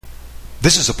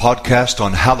This is a podcast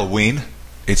on Halloween,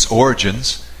 its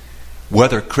origins,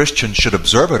 whether Christians should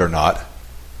observe it or not,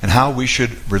 and how we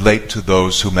should relate to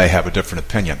those who may have a different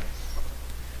opinion.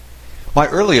 My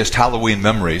earliest Halloween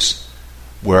memories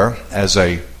were as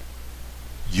a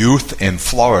youth in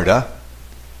Florida.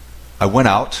 I went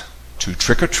out to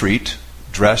trick-or-treat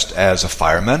dressed as a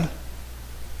fireman,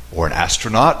 or an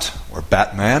astronaut, or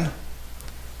Batman,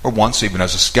 or once even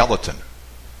as a skeleton.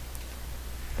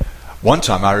 One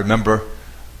time I remember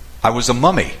I was a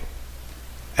mummy,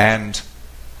 and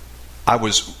I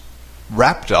was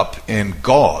wrapped up in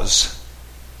gauze,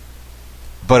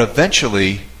 but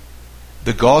eventually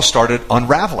the gauze started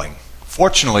unraveling.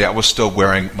 Fortunately, I was still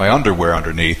wearing my underwear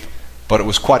underneath, but it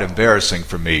was quite embarrassing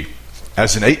for me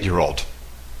as an 8-year-old.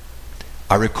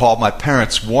 I recall my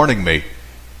parents warning me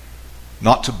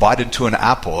not to bite into an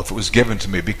apple if it was given to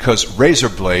me, because razor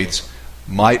blades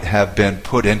might have been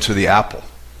put into the apple.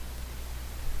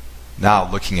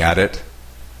 Now, looking at it,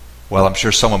 well, I'm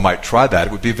sure someone might try that.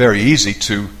 It would be very easy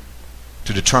to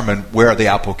determine where the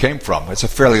apple came from. It's a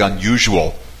fairly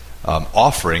unusual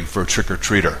offering for a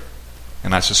trick-or-treater.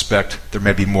 And I suspect there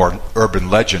may be more urban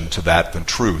legend to that than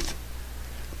truth.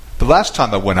 The last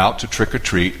time I went out to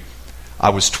trick-or-treat, I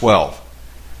was 12.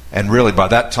 And really, by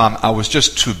that time, I was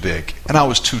just too big, and I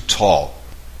was too tall.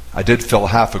 I did fill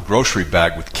half a grocery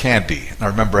bag with candy, and I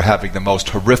remember having the most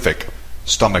horrific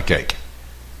stomachache.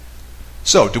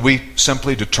 So, do we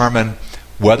simply determine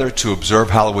whether to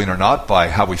observe Halloween or not by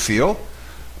how we feel,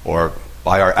 or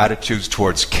by our attitudes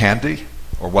towards candy,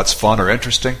 or what's fun or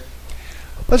interesting?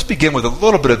 Let's begin with a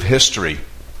little bit of history.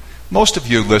 Most of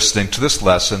you listening to this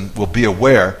lesson will be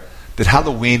aware that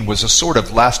Halloween was a sort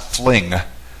of last fling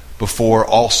before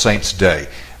All Saints' Day,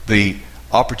 the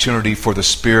opportunity for the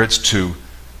spirits to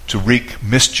wreak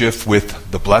mischief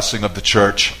with the blessing of the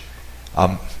church,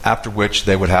 after which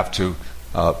they would have to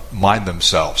mind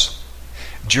themselves.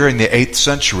 During the 8th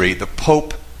century, the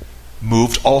Pope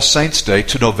moved All Saints' Day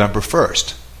to November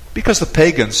 1st, because the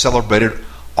pagans celebrated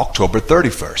October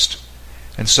 31st.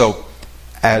 And so,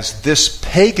 as this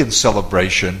pagan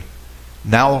celebration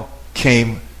now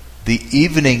came the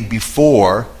evening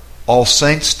before All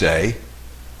Saints' Day,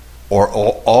 or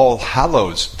All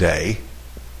Hallows' Day,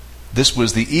 this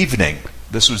was the evening,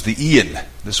 this was the Ian,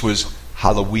 this was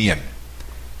Halloween.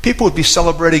 People would be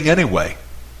celebrating anyway.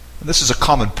 And this is a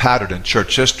common pattern in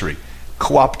church history,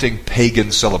 co-opting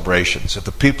pagan celebrations. If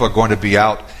the people are going to be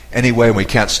out anyway and we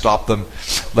can't stop them,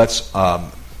 let's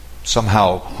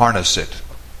somehow harness it,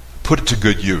 put it to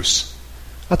good use.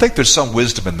 I think there's some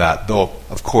wisdom in that, though,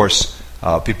 of course,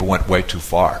 people went way too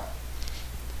far.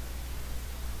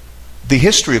 The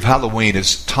history of Halloween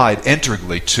is tied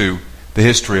integrally to the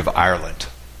history of Ireland.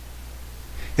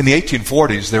 In the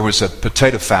 1840s, there was a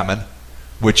potato famine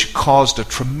which caused a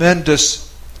tremendous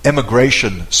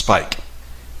immigration spike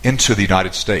into the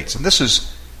United States. And this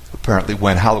is apparently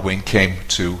when Halloween came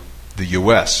to the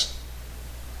U.S.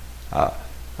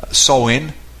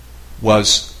 Samhain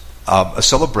was a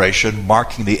celebration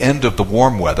marking the end of the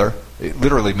warm weather. It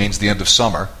literally means the end of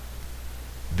summer,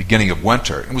 the beginning of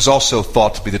winter. It was also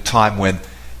thought to be the time when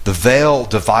the veil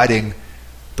dividing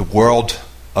the world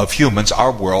of humans,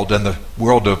 our world, and the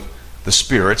world of the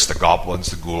spirits, the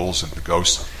goblins, the ghouls, and the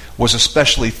ghosts, was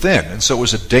especially thin. And so it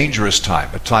was a dangerous time,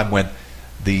 a time when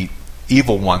the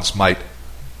evil ones might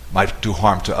do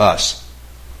harm to us.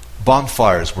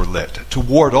 Bonfires were lit to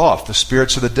ward off the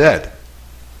spirits of the dead.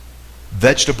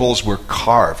 Vegetables were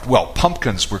carved. Well,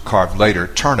 pumpkins were carved later,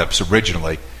 turnips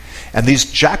originally. And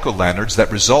these jack-o'-lanterns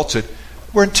that resulted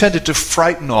were intended to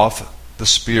frighten off the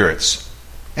spirits.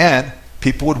 And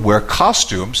people would wear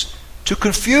costumes to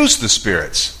confuse the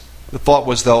spirits. The thought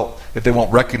was, if they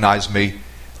won't recognize me,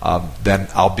 then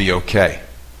I'll be okay.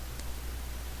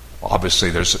 Well, obviously,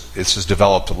 this has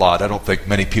developed a lot. I don't think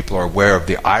many people are aware of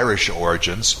the Irish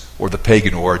origins or the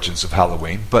pagan origins of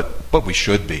Halloween, but we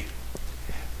should be.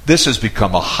 This has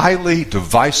become a highly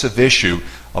divisive issue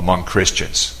among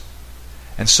Christians.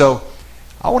 And so,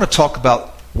 I want to talk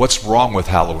about what's wrong with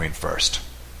Halloween first.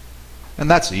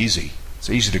 And that's easy. It's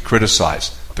easy to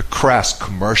criticize the crass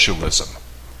commercialism,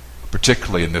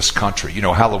 particularly in this country. You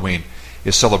know, Halloween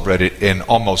is celebrated in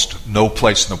almost no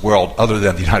place in the world other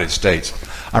than the United States.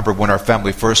 I remember when our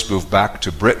family first moved back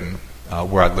to Britain,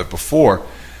 where I lived before,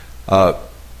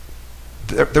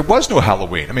 there was no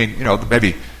Halloween. I mean, you know,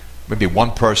 maybe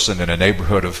one person in a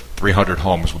neighborhood of 300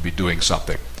 homes would be doing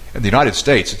something. In the United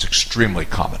States, it's extremely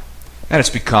common. And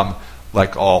it's become,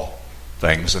 like all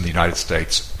things in the United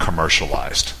States,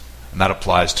 commercialized. And that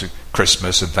applies to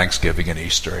Christmas and Thanksgiving and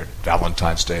Easter and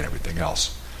Valentine's Day and everything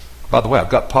else. By the way, I've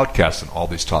got podcasts on all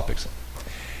these topics.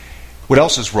 What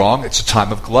else is wrong? It's a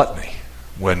time of gluttony.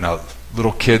 when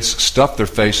little kids stuff their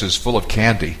faces full of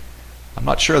candy. I'm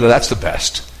not sure that that's the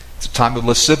best. It's a time of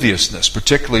lasciviousness,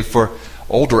 particularly for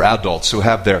older adults who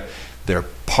have their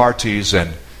parties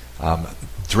and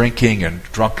drinking and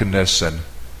drunkenness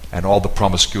and all the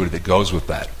promiscuity that goes with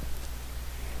that.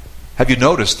 Have you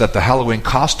noticed that the Halloween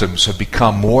costumes have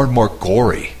become more and more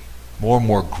gory, more and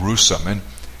more gruesome? And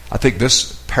I think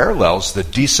this parallels the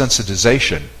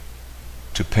desensitization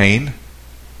to pain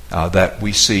that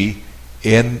we see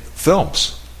in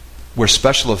films, where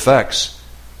special effects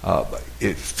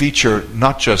it feature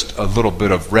not just a little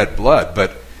bit of red blood,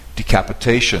 but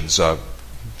decapitations,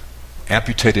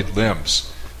 amputated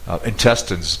limbs,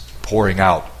 intestines pouring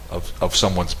out of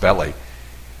someone's belly.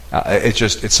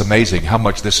 It's amazing how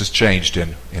much this has changed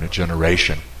in a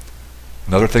generation.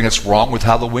 Another thing that's wrong with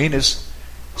Halloween is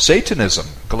Satanism.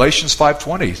 Galatians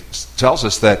 5:20 tells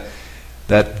us that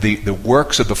the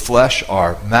works of the flesh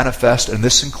are manifest, and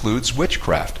this includes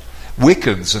witchcraft.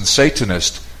 Wiccans and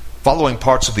Satanists, following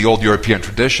parts of the old European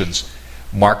traditions,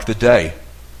 mark the day.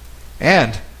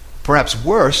 And, perhaps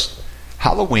worse,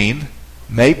 Halloween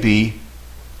may be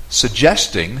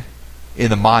suggesting in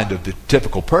the mind of the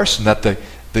typical person that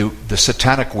the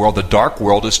satanic world, the dark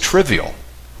world, is trivial,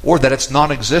 or that it's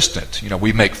non-existent.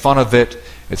 We make fun of it.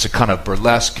 It's a kind of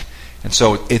burlesque, and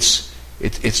so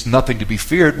it's nothing to be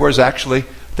feared. Whereas actually,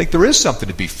 I think there is something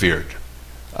to be feared.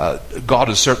 God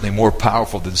is certainly more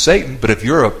powerful than Satan, but if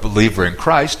you're a believer in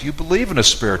Christ, you believe in a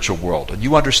spiritual world, and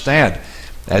you understand,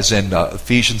 as in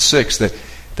Ephesians 6,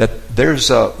 that there's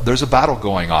a battle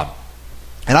going on.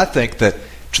 And I think that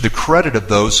to the credit of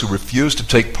those who refuse to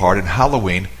take part in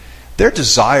Halloween, their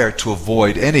desire to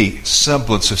avoid any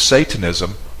semblance of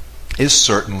Satanism is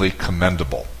certainly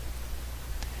commendable.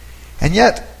 And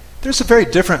yet, there's a very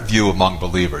different view among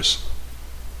believers,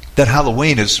 that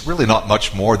Halloween is really not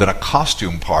much more than a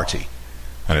costume party.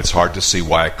 And it's hard to see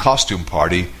why a costume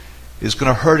party is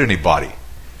going to hurt anybody.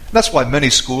 And that's why many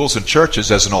schools and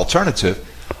churches, as an alternative,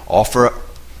 offer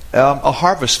a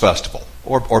harvest festival,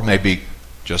 or maybe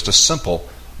just a simple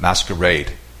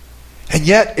masquerade. And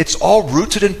yet, it's all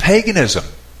rooted in paganism.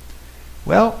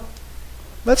 Well,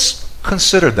 let's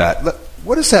consider that.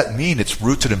 What does that mean, it's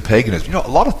rooted in paganism? A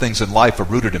lot of things in life are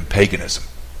rooted in paganism.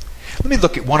 Let me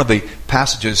look at one of the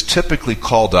passages typically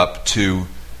called up to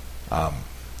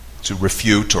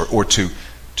refute or to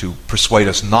persuade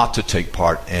us not to take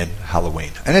part in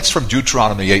Halloween. And it's from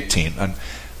Deuteronomy 18, and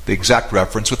the exact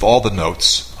reference with all the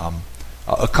notes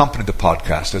accompany the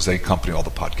podcast as they accompany all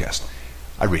the podcasts.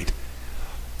 I read,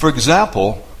 "For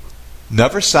example,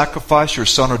 never sacrifice your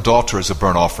son or daughter as a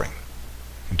burnt offering.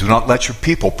 And do not let your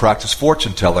people practice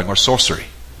fortune-telling or sorcery,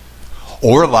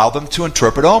 or allow them to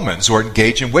interpret omens, or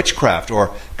engage in witchcraft,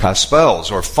 or cast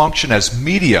spells, or function as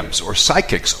mediums, or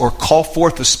psychics, or call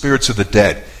forth the spirits of the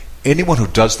dead. Anyone who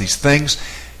does these things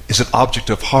is an object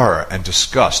of horror and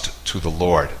disgust to the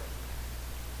Lord."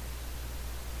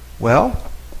 Well,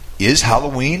 is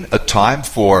Halloween a time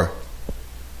for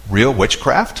real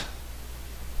witchcraft?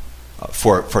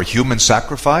 For human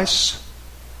sacrifice?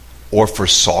 Or for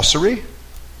sorcery?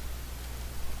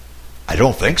 I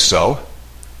don't think so.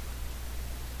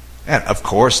 And of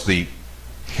course, the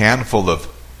handful of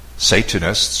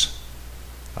Satanists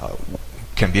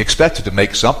can be expected to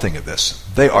make something of this.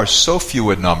 They are so few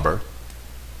in number.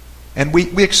 And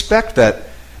we expect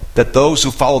that those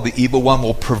who follow the evil one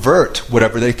will pervert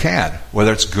whatever they can,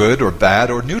 whether it's good or bad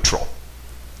or neutral.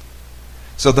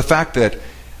 So the fact that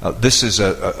this is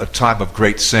a time of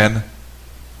great sin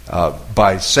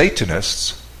by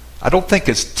Satanists, I don't think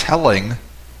it's telling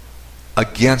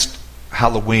against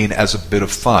Halloween as a bit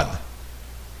of fun,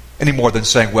 any more than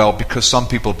saying, well, because some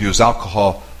people abuse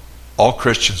alcohol, all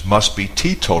Christians must be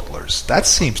teetotalers. That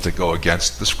seems to go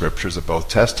against the scriptures of both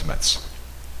testaments.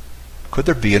 Could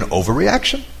there be an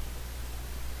overreaction?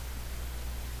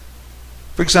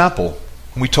 For example,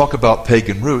 when we talk about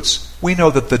pagan roots, we know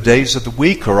that the days of the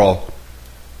week are all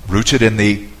rooted in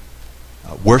the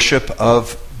worship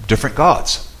of different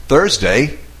gods.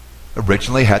 Thursday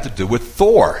originally had to do with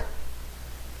Thor,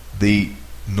 the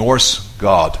Norse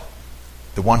god,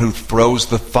 the one who throws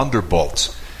the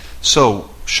thunderbolts. So,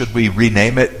 should we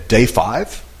rename it Day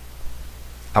 5?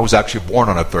 I was actually born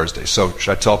on a Thursday, so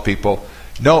should I tell people,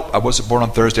 nope, I wasn't born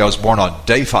on Thursday, I was born on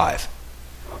Day 5?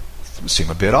 It would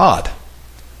seem a bit odd.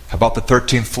 How about the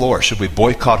 13th floor? Should we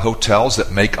boycott hotels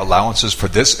that make allowances for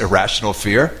this irrational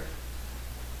fear?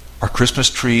 Are Christmas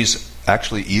trees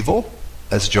actually evil,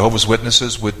 as Jehovah's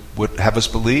Witnesses would have us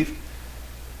believe?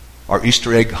 Are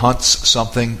Easter egg hunts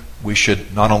something we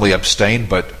should not only abstain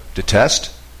but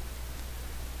detest?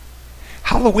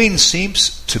 Halloween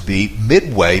seems to be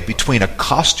midway between a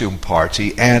costume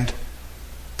party and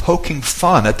poking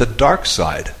fun at the dark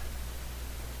side.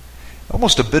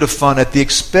 Almost a bit of fun at the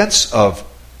expense of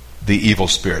the evil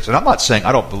spirits. And I'm not saying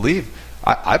I don't believe.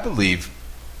 I believe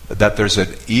that there's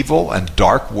an evil and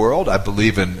dark world. I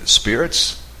believe in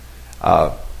spirits.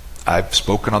 I've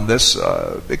spoken on this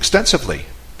extensively,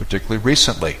 particularly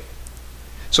recently.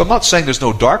 So I'm not saying there's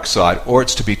no dark side or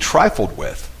it's to be trifled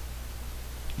with.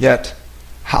 Yet,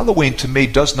 Halloween to me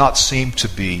does not seem to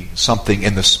be something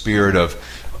in the spirit of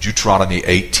Deuteronomy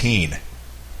 18.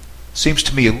 Seems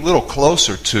to me a little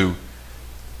closer to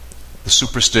the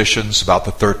superstitions about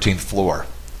the 13th floor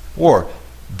or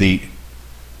the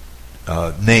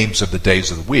names of the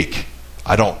days of the week.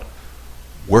 I don't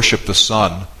worship the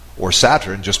sun or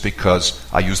Saturn just because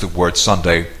I use the word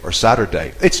Sunday or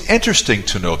Saturday. It's interesting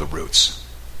to know the roots.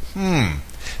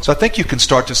 So I think you can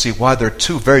start to see why there are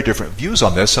two very different views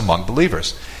on this among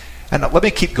believers. And let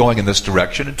me keep going in this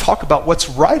direction and talk about what's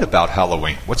right about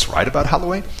Halloween. What's right about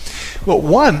Halloween? Well,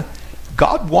 one,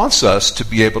 God wants us to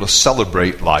be able to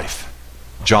celebrate life.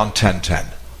 John 10:10.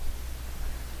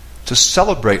 To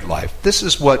celebrate life. This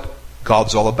is what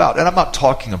God's all about. And I'm not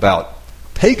talking about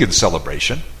pagan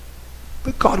celebration,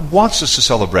 but God wants us to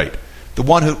celebrate. The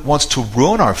one who wants to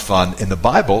ruin our fun in the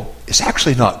Bible is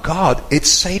actually not God, it's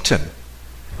Satan.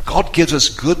 God gives us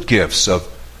good gifts of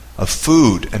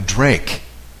food and drink.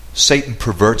 Satan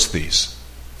perverts these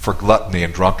for gluttony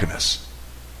and drunkenness.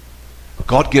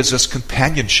 God gives us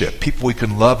companionship, people we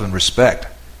can love and respect.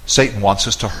 Satan wants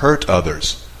us to hurt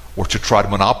others or to try to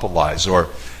monopolize or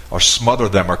smother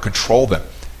them or control them.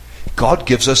 God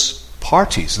gives us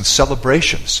parties and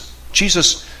celebrations.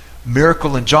 Jesus'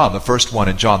 miracle in John, the first one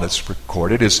in John that's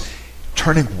recorded, is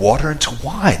turning water into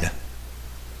wine.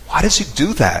 Why does he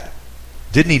do that?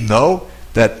 Didn't he know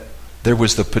that there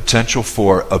was the potential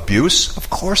for abuse? Of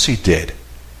course he did.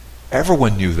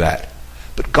 Everyone knew that.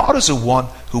 But God is the one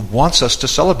who wants us to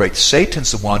celebrate.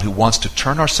 Satan's the one who wants to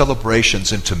turn our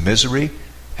celebrations into misery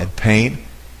and pain,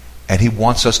 and he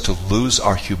wants us to lose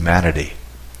our humanity.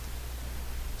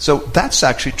 So that's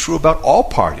actually true about all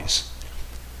parties.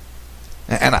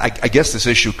 And I guess this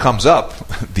issue comes up.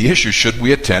 The issue, should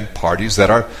we attend parties that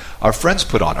our friends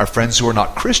put on, our friends who are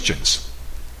not Christians?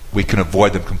 We can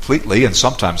avoid them completely, and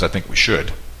sometimes I think we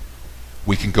should.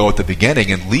 We can go at the beginning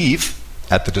and leave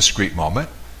at the discrete moment.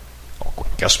 I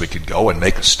guess we could go and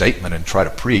make a statement and try to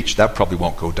preach. That probably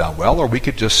won't go down well, or we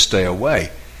could just stay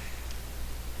away.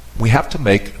 We have to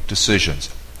make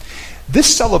decisions.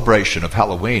 This celebration of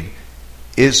Halloween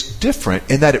is different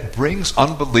in that it brings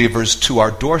unbelievers to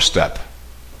our doorstep.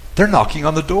 They're knocking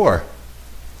on the door.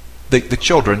 The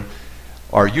children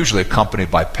are usually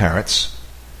accompanied by parents.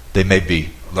 They may be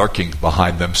lurking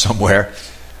behind them somewhere.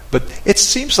 But it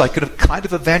seems like a kind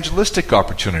of evangelistic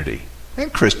opportunity.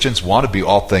 And Christians want to be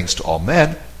all things to all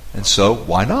men, and so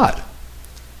why not?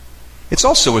 It's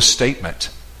also a statement.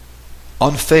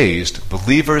 Unfazed,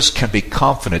 believers can be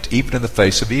confident even in the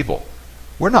face of evil.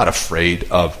 We're not afraid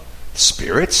of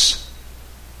spirits.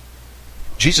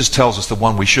 Jesus tells us the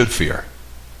one we should fear.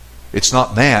 It's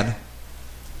not man,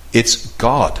 it's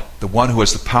God, the one who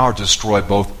has the power to destroy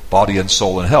both body and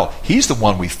soul in hell. He's the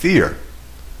one we fear.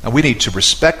 And we need to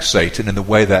respect Satan in the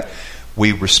way that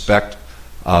we respect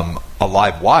a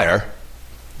live wire.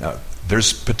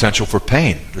 There's potential for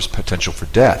pain, there's potential for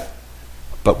death.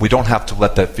 But we don't have to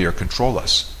let that fear control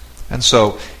us. And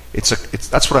so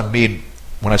that's what I mean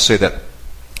when I say that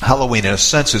Halloween, in a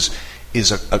sense,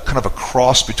 is a kind of a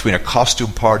cross between a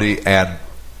costume party and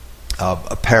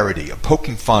a parody, a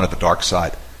poking fun at the dark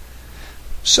side.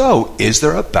 So, is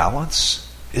there a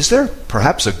balance? Is there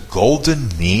perhaps a golden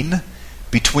mean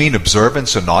between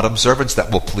observance and non-observance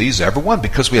that will please everyone?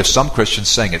 Because we have some Christians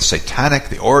saying it's satanic,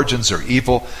 the origins are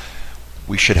evil,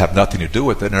 we should have nothing to do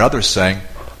with it, and others saying,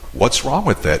 what's wrong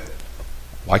with it?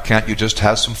 Why can't you just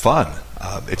have some fun?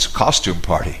 It's a costume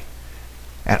party.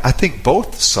 And I think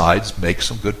both sides make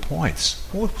some good points.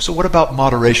 So what about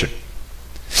moderation?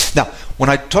 Now, when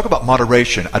I talk about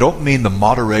moderation, I don't mean the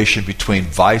moderation between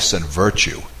vice and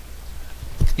virtue.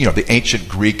 You know, the ancient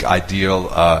Greek ideal,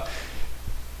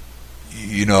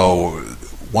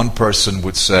 one person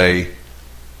would say,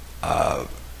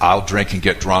 I'll drink and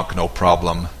get drunk, no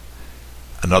problem.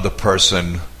 Another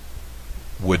person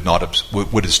would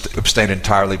abstain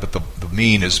entirely, but the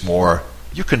mean is more,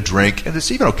 you can drink, and it's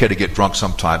even okay to get drunk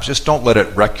sometimes. Just don't let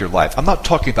it wreck your life. I'm not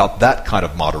talking about that kind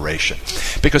of moderation,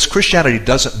 because Christianity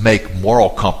doesn't make moral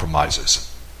compromises.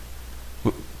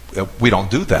 We don't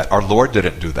do that. Our Lord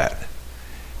didn't do that.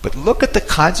 But look at the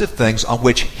kinds of things on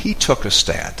which He took a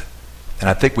stand. And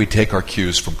I think we take our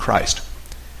cues from Christ.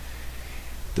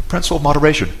 The principle of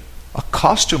moderation. A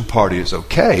costume party is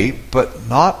okay, but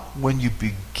not when you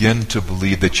begin to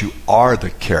believe that you are the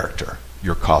character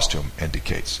your costume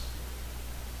indicates.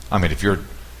 I mean, if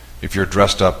you're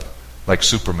dressed up like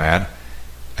Superman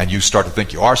and you start to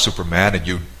think you are Superman and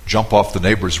you jump off the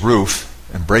neighbor's roof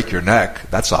and break your neck,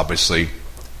 that's obviously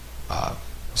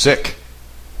sick.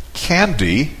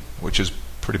 Candy, which is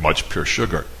pretty much pure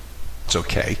sugar, it's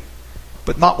okay.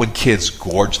 But not when kids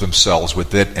gorge themselves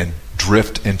with it and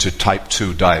drift into type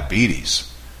 2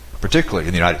 diabetes, particularly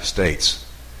in the United States,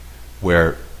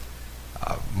 where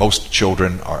most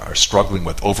children are struggling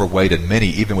with overweight and many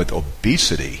even with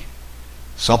obesity,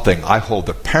 something I hold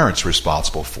the parents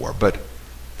responsible for. But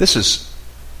this is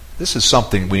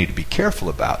something we need to be careful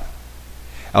about.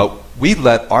 We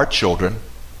let our children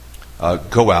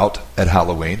go out at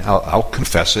Halloween. I'll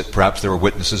confess it. Perhaps there were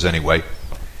witnesses anyway.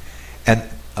 And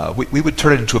we would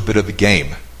turn it into a bit of a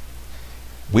game.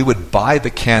 We would buy the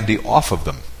candy off of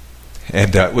them.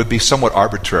 And it would be somewhat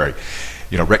arbitrary.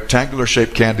 Rectangular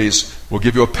shaped candies we'll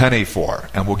give you a penny for,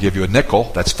 and we'll give you a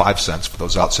nickel. That's 5 cents for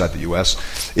those outside the U.S.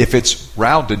 If it's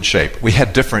round in shape, we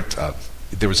had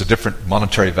there was a different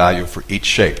monetary value for each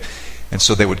shape. And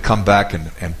so they would come back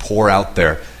and pour out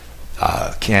their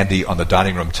candy on the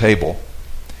dining room table,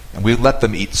 and we'd let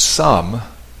them eat some,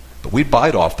 but we'd buy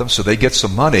it off them so they get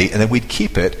some money, and then we'd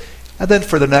keep it. And then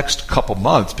for the next couple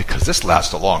months, because this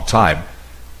lasts a long time,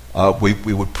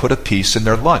 we would put a piece in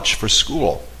their lunch for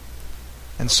school.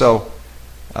 And so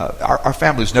our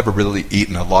family's never really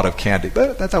eaten a lot of candy,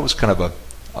 but that was kind of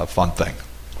a fun thing,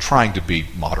 trying to be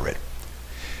moderate.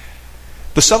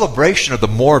 The celebration of the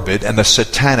morbid and the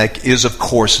satanic is, of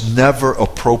course, never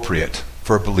appropriate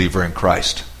for a believer in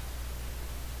Christ.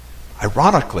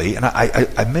 Ironically, and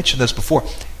I mentioned this before,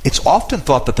 it's often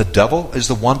thought that the devil is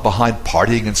the one behind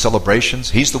partying and celebrations.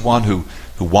 He's the one who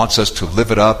wants us to live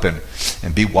it up and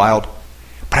be wild.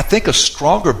 But I think a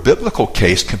stronger biblical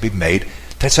case can be made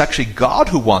that it's actually God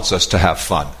who wants us to have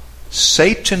fun.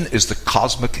 Satan is the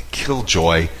cosmic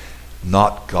killjoy,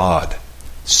 not God.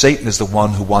 Satan is the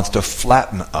one who wants to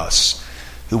flatten us,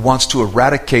 who wants to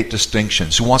eradicate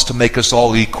distinctions, who wants to make us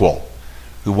all equal,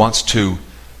 who wants to,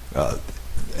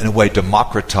 in a way,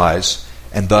 democratize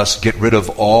and thus get rid of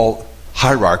all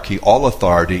hierarchy, all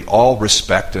authority, all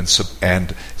respect and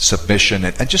submission.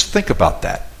 And just think about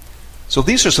that. So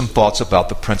these are some thoughts about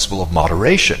the principle of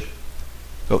moderation.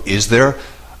 So is there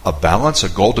a balance, a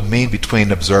golden mean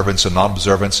between observance and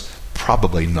non-observance?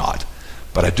 Probably not.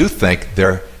 But I do think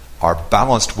there are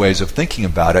balanced ways of thinking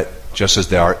about it, just as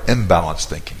there are imbalanced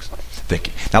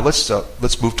thinking. Now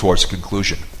let's move towards a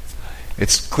conclusion.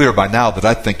 It's clear by now that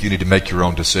I think you need to make your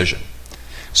own decision.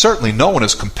 Certainly no one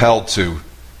is compelled to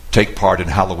take part in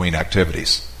Halloween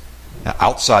activities. Now,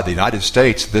 outside the United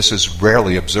States, this is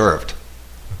rarely observed.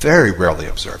 Very rarely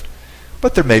observed.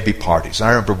 But there may be parties. I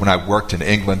remember when I worked in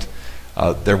England,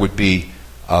 there would be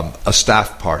a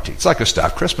staff party. It's like a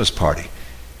staff Christmas party.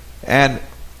 And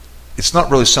it's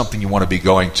not really something you want to be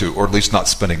going to, or at least not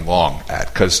spending long at,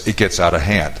 because it gets out of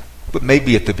hand. But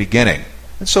maybe at the beginning.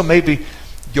 And so maybe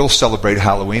you'll celebrate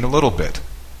Halloween a little bit,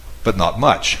 but not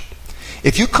much.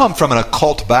 If you come from an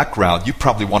occult background, you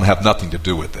probably want to have nothing to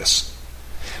do with this.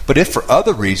 But if for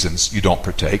other reasons you don't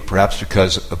partake, perhaps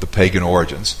because of the pagan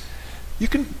origins, you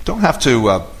don't have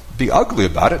to be ugly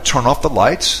about it. Turn off the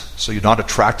lights so you're not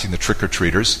attracting the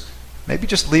trick-or-treaters. Maybe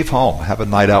just leave home, have a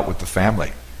night out with the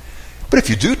family. But if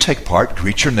you do take part,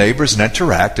 greet your neighbors and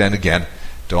interact. And again,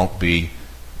 don't be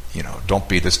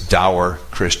this dour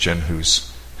Christian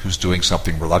who's doing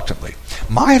something reluctantly.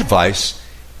 My advice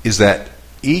is that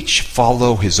each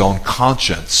follow his own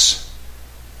conscience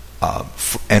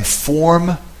and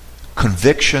form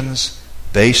convictions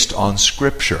based on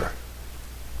Scripture.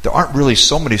 There aren't really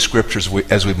so many scriptures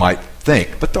as we might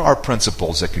think, but there are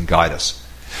principles that can guide us.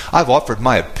 I've offered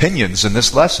my opinions in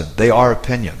this lesson. They are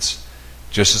opinions,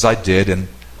 just as I did in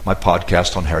my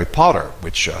podcast on Harry Potter,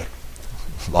 which a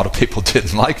lot of people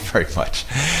didn't like very much.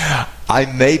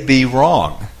 I may be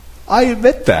wrong. I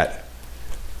admit that.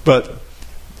 But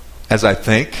as I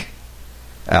think,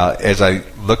 as I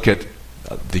look at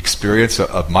the experience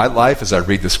of my life, as I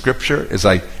read the Scripture, as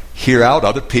I hear out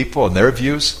other people and their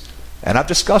views, and I've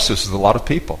discussed this with a lot of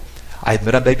people, I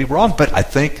admit I may be wrong, but I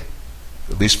think,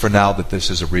 at least for now, that this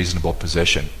is a reasonable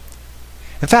position.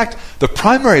 In fact, the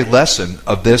primary lesson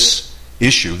of this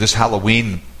issue, this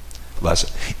Halloween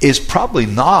lesson, is probably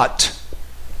not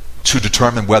to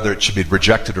determine whether it should be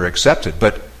rejected or accepted,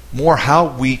 but more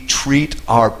how we treat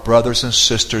our brothers and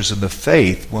sisters in the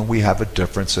faith when we have a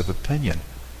difference of opinion.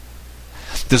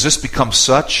 Does this become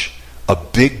such a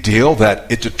big deal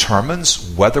that it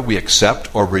determines whether we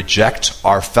accept or reject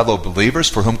our fellow believers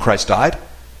for whom Christ died?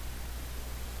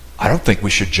 I don't think we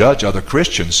should judge other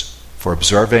Christians for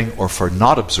observing or for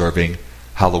not observing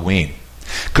Halloween.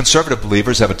 Conservative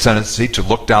believers have a tendency to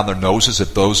look down their noses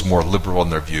at those more liberal in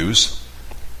their views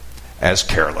as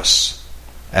careless,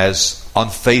 as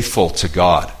unfaithful to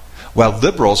God, while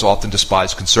liberals often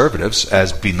despise conservatives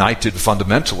as benighted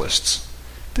fundamentalists.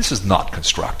 This is not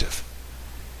constructive.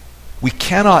 We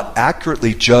cannot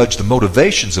accurately judge the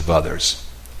motivations of others,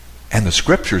 and the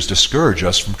Scriptures discourage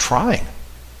us from trying.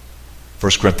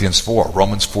 1 Corinthians 4,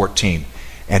 Romans 14,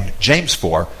 and James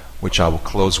 4, which I will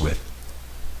close with.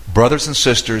 Brothers and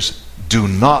sisters, do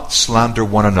not slander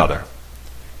one another.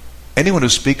 Anyone who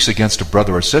speaks against a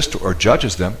brother or sister or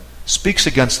judges them speaks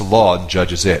against the law and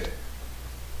judges it.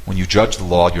 When you judge the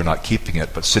law, you're not keeping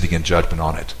it, but sitting in judgment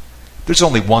on it. There's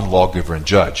only one lawgiver and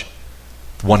judge,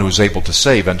 the one who is able to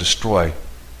save and destroy.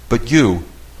 But you,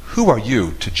 who are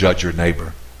you to judge your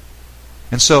neighbor?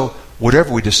 And so,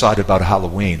 whatever we decide about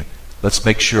Halloween, let's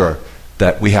make sure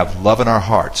that we have love in our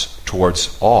hearts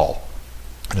towards all,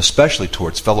 and especially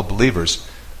towards fellow believers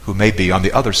who may be on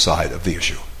the other side of the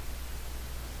issue.